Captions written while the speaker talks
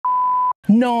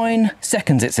9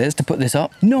 seconds it says to put this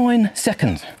up. 9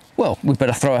 seconds. Well, we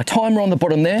better throw a timer on the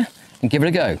bottom there and give it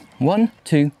a go. 1,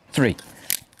 2, 3.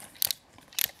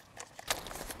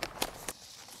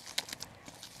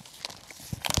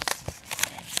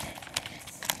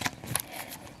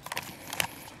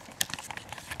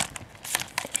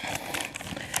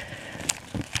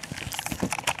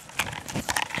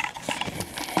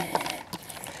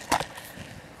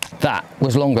 That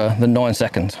was longer than 9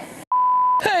 seconds.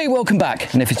 Hey, welcome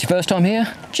back. And if it's your first time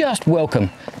here, just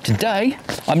welcome. Today,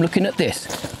 I'm looking at this.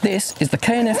 This is the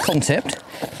K&F CONCEPT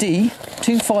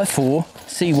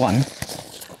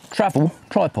D254C1 travel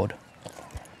tripod.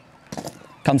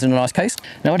 Comes in a nice case.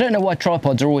 Now, I don't know why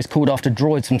tripods are always called after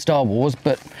droids from Star Wars,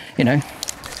 but you know,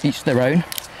 each their own.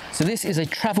 So this is a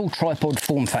travel tripod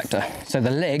form factor. So the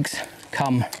legs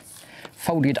come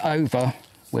folded over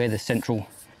where the central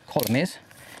column is.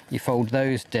 You fold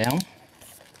those down,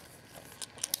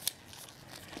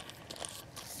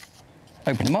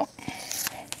 open them up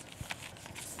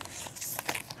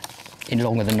in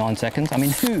longer than 9 seconds. I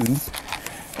mean, who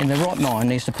in their right mind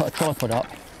needs to put a tripod up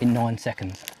in 9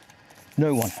 seconds?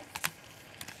 No one.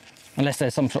 Unless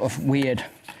there's some sort of weird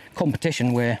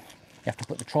competition where you have to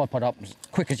put the tripod up as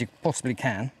quick as you possibly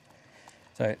can.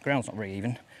 So the ground's not very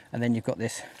even. And then you've got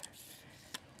this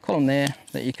column there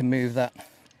that you can move that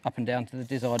up and down to the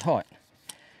desired height.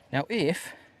 Now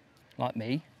if, like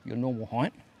me, your normal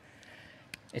height,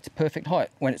 it's a perfect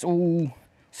height. When it's all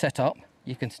set up,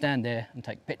 you can stand there and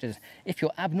take pictures. If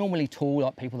you're abnormally tall,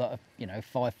 like people that are, you know,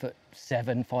 5'7",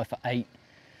 5'8",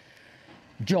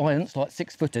 giants like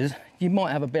 6-footers, you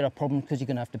might have a bit of problem because you're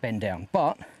gonna have to bend down.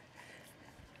 But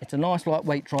it's a nice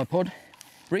lightweight tripod.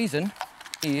 Reason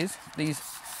is these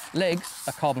legs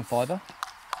are carbon fiber,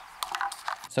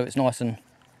 so it's nice and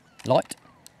light.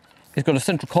 It's got a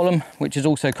central column, which is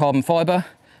also carbon fiber,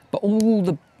 but all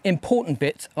the important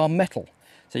bits are metal.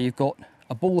 So you've got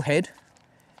a ball head,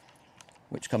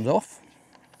 which comes off.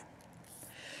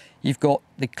 You've got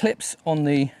the clips on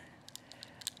the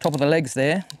top of the legs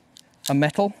there are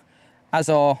metal, as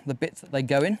are the bits that they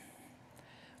go in.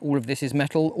 All of this is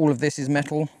metal, all of this is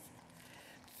metal.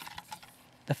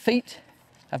 The feet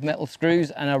have metal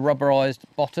screws and a rubberized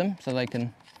bottom, so they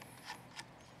can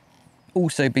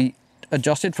also be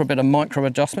adjusted for a bit of micro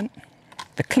adjustment.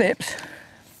 The clips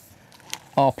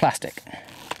are plastic,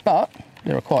 but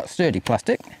they're quite sturdy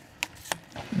plastic.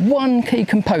 One key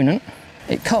component,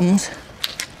 it comes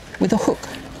with a hook.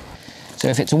 So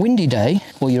if it's a windy day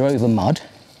or you're over mud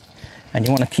and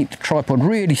you want to keep the tripod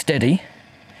really steady,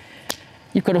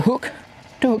 you've got a hook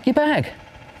to hook your bag.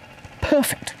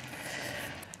 Perfect.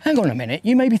 Hang on a minute,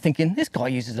 you may be thinking, this guy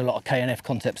uses a lot of K&F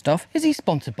Concept stuff. Is he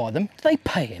sponsored by them? Do they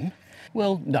pay him?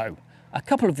 Well, no. A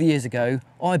couple of years ago,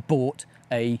 I bought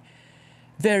a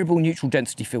variable neutral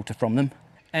density filter from them,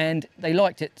 and they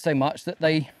liked it so much that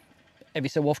every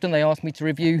so often they asked me to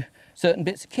review certain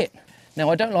bits of kit. Now,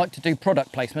 I don't like to do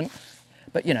product placement,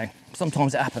 but you know,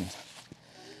 sometimes it happens.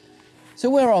 So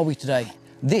where are we today?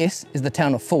 This is the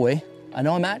town of Foy, and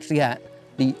I'm actually at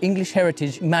the English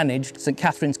Heritage managed St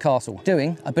Catherine's Castle,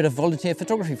 doing a bit of volunteer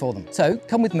photography for them. So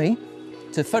come with me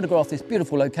to photograph this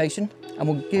beautiful location, and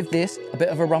we'll give this a bit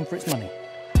of a run for its money.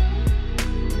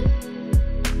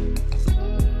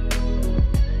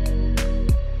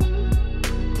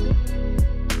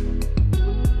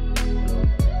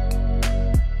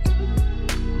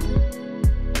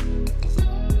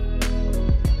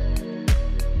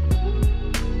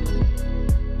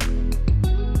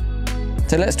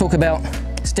 So let's talk about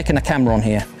sticking a camera on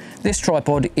here. This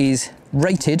tripod is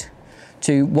rated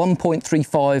to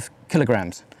 1.35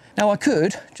 kilograms. Now I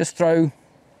could just throw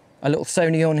a little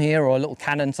Sony on here or a little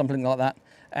Canon, something like that,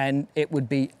 and it would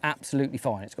be absolutely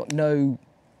fine. It's got no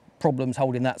problems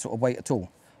holding that sort of weight at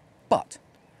all. But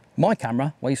my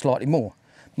camera weighs slightly more.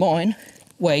 Mine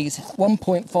weighs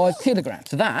 1.5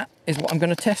 kilograms. So that is what I'm going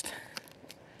to test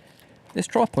this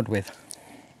tripod with.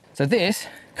 So this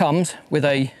comes with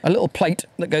a little plate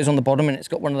that goes on the bottom, and it's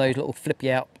got one of those little flippy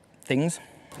out things.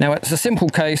 Now it's a simple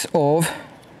case of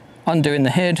undoing the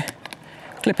head,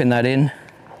 clipping that in,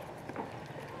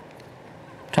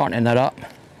 tightening that up.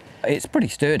 It's pretty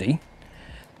sturdy.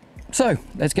 So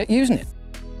let's get using it.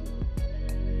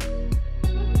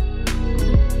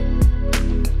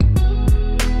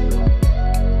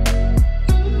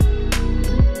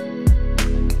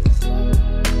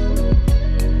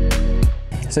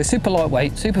 So super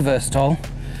lightweight, super versatile,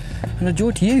 and a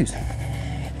joy to use.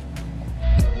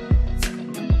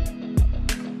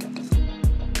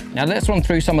 Now let's run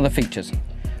through some of the features.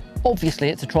 Obviously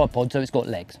it's a tripod, so it's got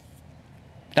legs.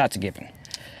 That's a given.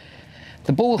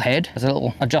 The ball head has a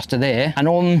little adjuster there, and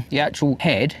on the actual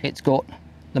head it's got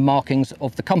the markings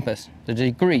of the compass, the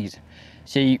degrees.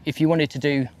 So if you wanted to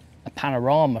do a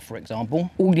panorama, for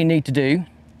example, all you need to do,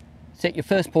 set your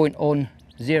first point on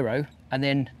 0, and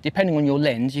then depending on your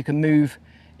lens, you can move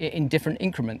it in different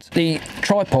increments. The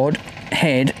tripod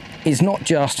head is not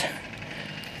just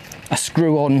a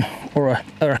screw on or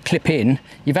a clip in,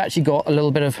 you've actually got a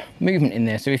little bit of movement in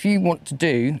there. So if you want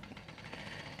to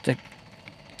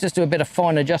just do a bit of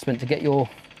fine adjustment to get your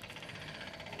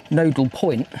nodal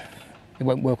point, it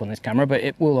won't work on this camera, but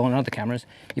it will on other cameras,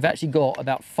 you've actually got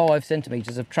about 5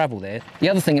 centimeters of travel there. The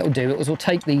other thing it will do, it will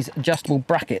take these adjustable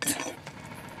brackets,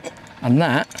 and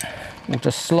that will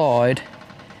just slide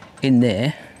in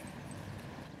there,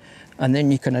 and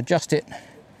then you can adjust it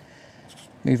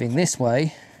moving this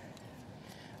way,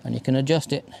 and you can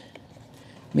adjust it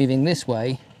moving this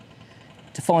way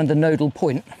to find the nodal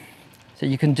point, so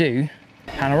you can do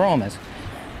panoramas.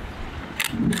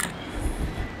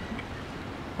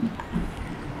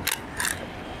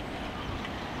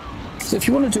 So if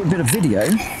you want to do a bit of video,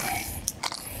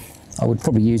 I would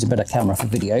probably use a better camera for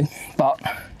video, but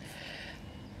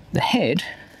the head,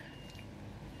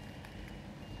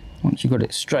 once you've got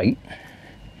it straight,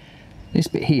 this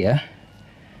bit here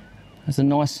has a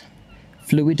nice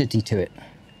fluidity to it.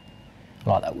 I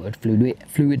like that word,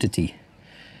 fluidity.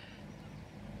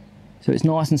 So it's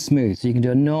nice and smooth, so you can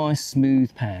do a nice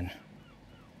smooth pan,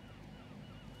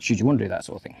 should you want to do that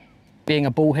sort of thing. Being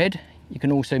a ball head, you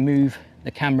can also move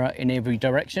the camera in every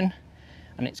direction,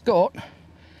 and it's got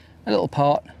a little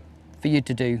part for you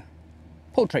to do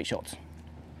portrait shots.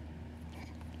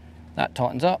 That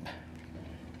tightens up,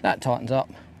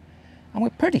 and we're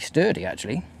pretty sturdy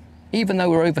actually, even though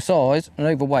we're oversized and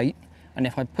overweight. And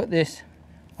if I put this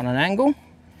on an angle,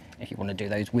 if you want to do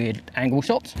those weird angle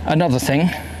shots. Another thing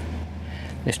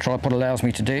this tripod allows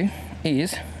me to do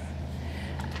is,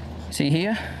 see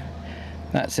here,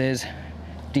 that says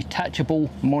detachable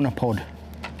monopod.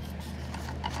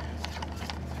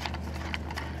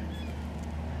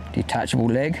 Detachable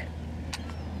leg.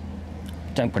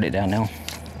 Don't put it down now.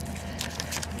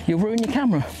 You'll ruin your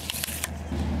camera.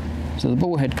 So the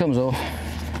ball head comes off.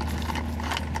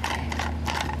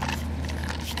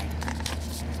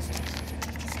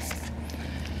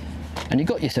 And you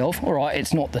got yourself, all right,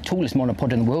 it's not the tallest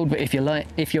monopod in the world, but if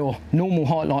you're normal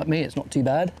height like me, it's not too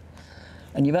bad.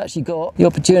 And you've actually got the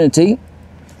opportunity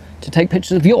to take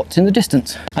pictures of yachts in the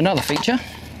distance. Another feature,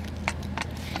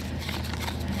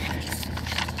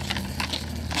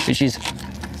 which is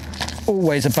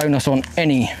always a bonus on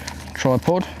any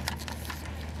tripod,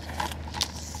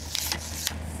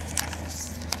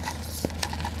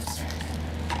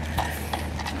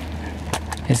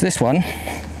 is this one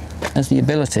has the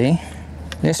ability,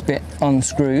 this bit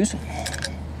unscrews.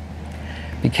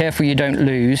 Be careful you don't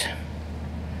lose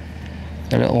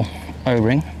the little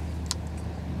O-ring.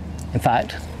 In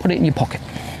fact, put it in your pocket.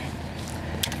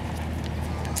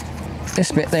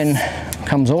 This bit then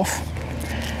comes off,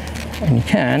 and you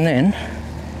can then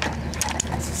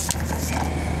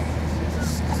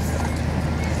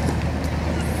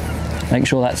make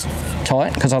sure that's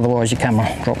tight, because otherwise your camera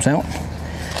drops out.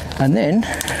 And then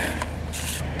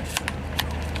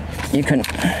you can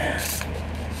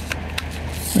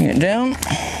bring it down,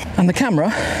 and the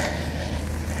camera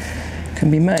can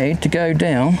be made to go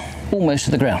down almost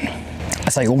to the ground. I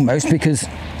say almost because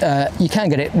you can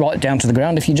get it right down to the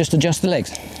ground if you just adjust the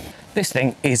legs. This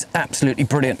thing is absolutely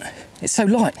brilliant. It's so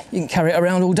light, you can carry it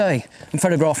around all day and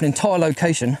photograph an entire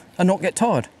location and not get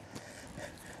tired.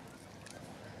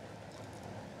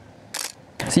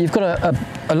 So you've got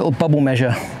a little bubble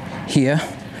measure here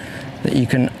that you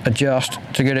can adjust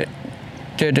to get it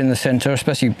dead in the center,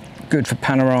 especially good for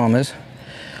panoramas.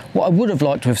 What I would have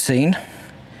liked to have seen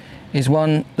is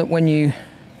one that when you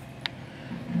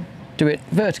do it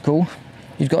vertical,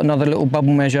 you've got another little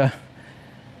bubble measure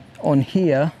on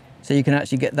here, so you can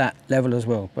actually get that level as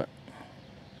well. But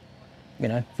you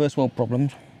know, first world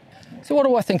problems. So what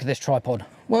do I think of this tripod?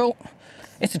 Well,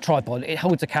 it's a tripod, it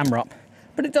holds the camera up,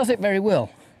 but it does it very well.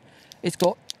 It's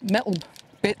got metal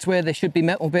bits where there should be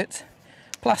metal bits,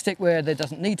 plastic where there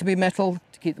doesn't need to be metal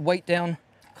to keep the weight down,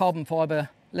 carbon fiber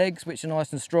legs which are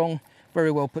nice and strong,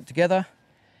 very well put together.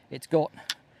 It's got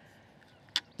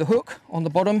the hook on the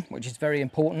bottom, which is very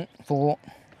important for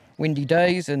windy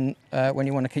days and when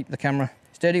you want to keep the camera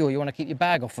steady or you want to keep your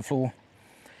bag off the floor.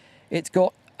 It's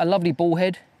got a lovely ball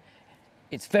head.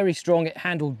 It's very strong. It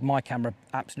handled my camera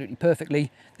absolutely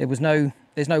perfectly. There's no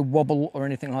wobble or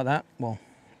anything like that. Well,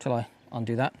 till I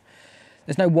undo that.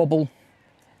 There's no wobble.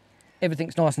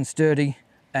 Everything's nice and sturdy,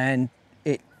 and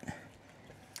it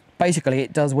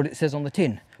does what it says on the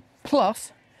tin.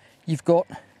 Plus, you've got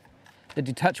the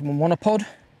detachable monopod,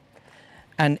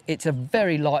 and it's a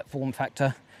very light form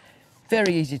factor,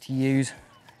 very easy to use,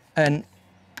 and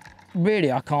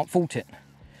really I can't fault it.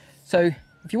 So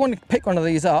if you want to pick one of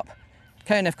these up,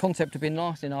 K&F Concept have been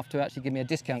nice enough to actually give me a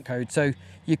discount code, so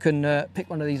you can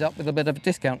pick one of these up with a bit of a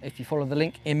discount if you follow the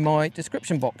link in my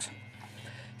description box.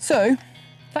 So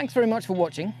thanks very much for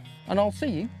watching, and I'll see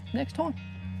you next time.